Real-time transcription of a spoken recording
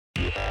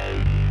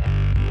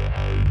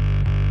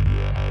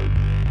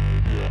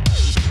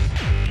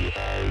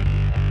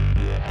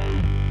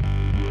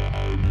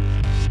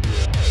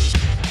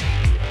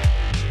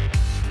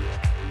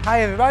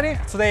Hi everybody,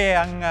 today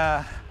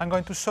I'm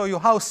going to show you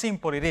how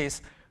simple it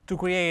is to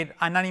create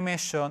an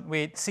animation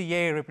with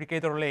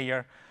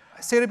CAReplicatorLayer.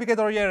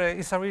 CAReplicatorLayer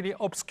is a really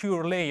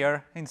obscure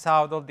layer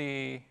inside of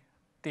the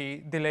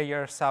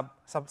layer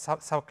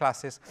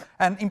subclasses.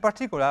 And in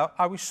particular,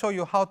 I will show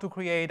you how to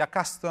create a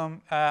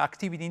custom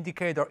activity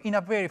indicator in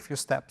a very few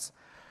steps.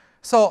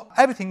 So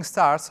everything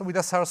starts with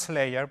a source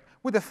layer.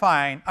 We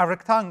define a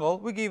rectangle,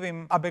 we give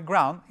him a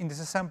background, in this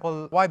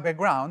example white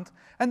background,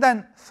 and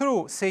then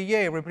through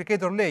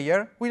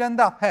CAReplicatorLayer, we'll end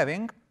up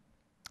having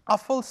a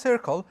full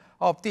circle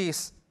of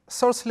this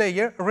source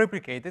layer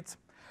replicated.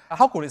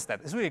 How cool is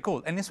that? It's really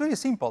cool, and it's really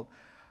simple.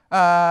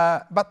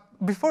 But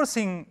before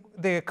seeing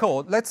the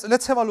code,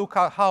 let's have a look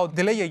at how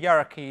the layer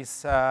hierarchy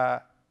is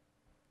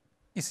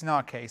in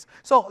our case.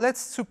 So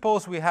let's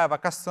suppose we have a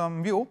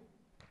custom view,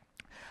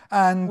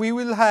 and we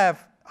will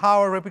have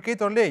our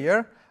replicator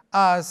layer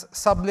as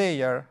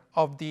sublayer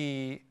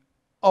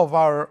of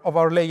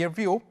our layer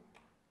view.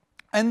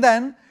 And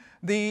then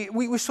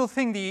we should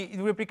think the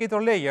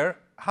replicator layer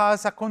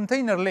has a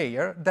container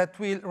layer that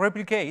will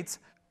replicate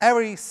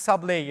every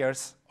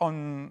sublayers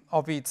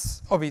of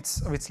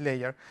its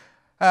layer.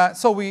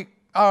 So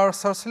our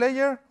source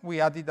layer,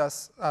 we added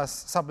as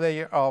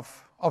sublayer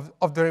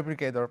of the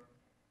replicator.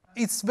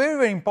 It's very,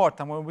 very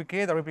important when we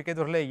create a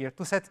replicator layer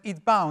to set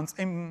its bounds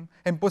and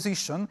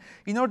position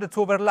in order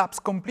to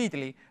overlap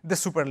completely the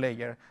super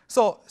layer.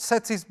 So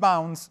set its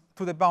bounds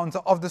to the bounds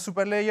of the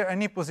super layer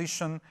and its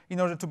position in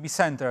order to be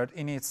centered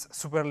in its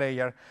super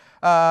layer.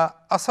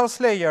 A source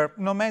layer,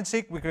 no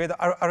magic, we create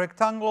a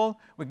rectangle,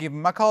 we give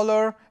them a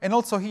color, and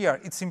also here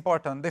it's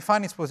important,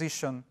 define its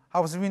position.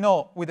 As we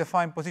know, we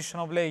define position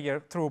of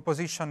layer through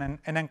position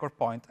and anchor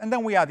point, and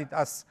then we add it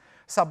as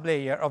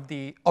sublayer of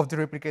the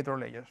replicator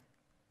layer.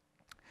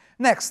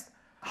 Next,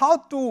 how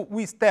do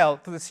we tell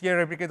to the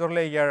CAReplicator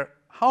layer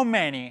how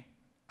many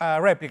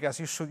replicas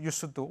you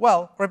should do?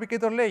 Well,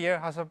 replicator layer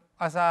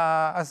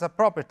has a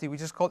property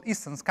which is called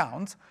instance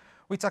count,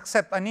 which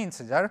accepts an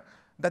integer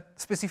that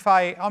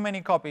specifies how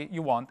many copies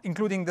you want,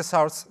 including the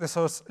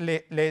source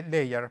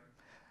layer.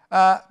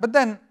 But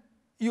then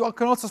you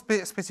can also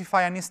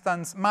specify an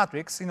instance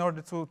matrix in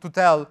order to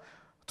tell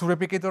to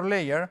replicator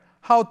layer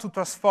how to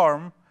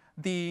transform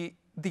the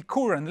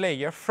current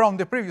layer from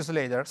the previous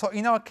layer. So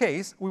in our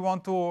case, we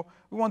want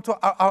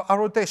a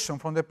rotation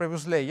from the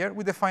previous layer.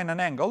 We define an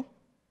angle,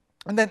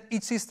 and then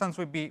each instance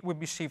will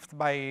be shifted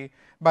by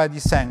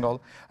this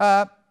angle.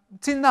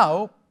 Till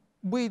now,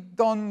 we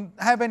don't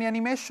have any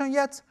animation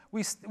yet.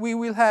 We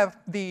will have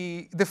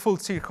the full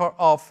circle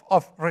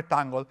of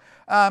rectangle.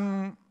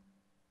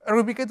 A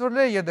replicator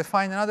layer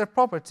defines another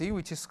property,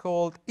 which is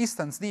called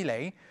instance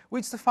delay,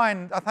 which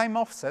defines a time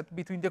offset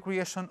between the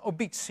creation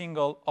of each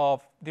single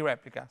of the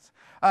replicas.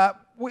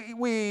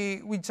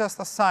 We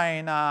just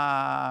assign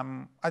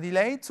a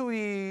delay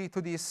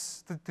to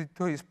these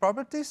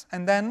properties,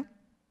 and then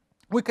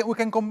we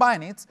can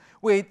combine it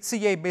with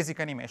CA basic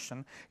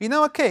animation. In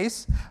our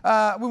case,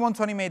 we want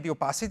to animate the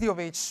opacity of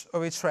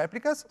each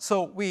replicas,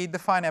 so we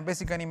define a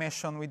basic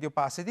animation with the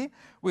opacity,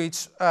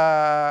 which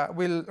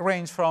will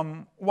range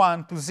from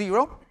 1 to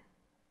 0.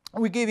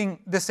 We're giving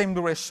the same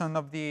duration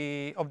of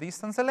the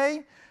instance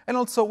delay, and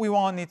also we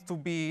want it to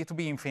be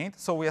infinite,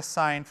 so we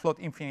assign float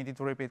infinity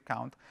to repeat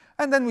count,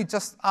 and then we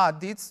just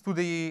add it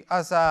to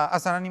as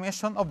an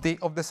animation of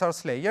the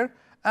source layer,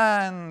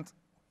 and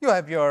you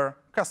have your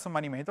custom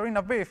animator in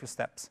a very few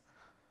steps.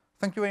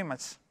 Thank you very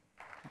much.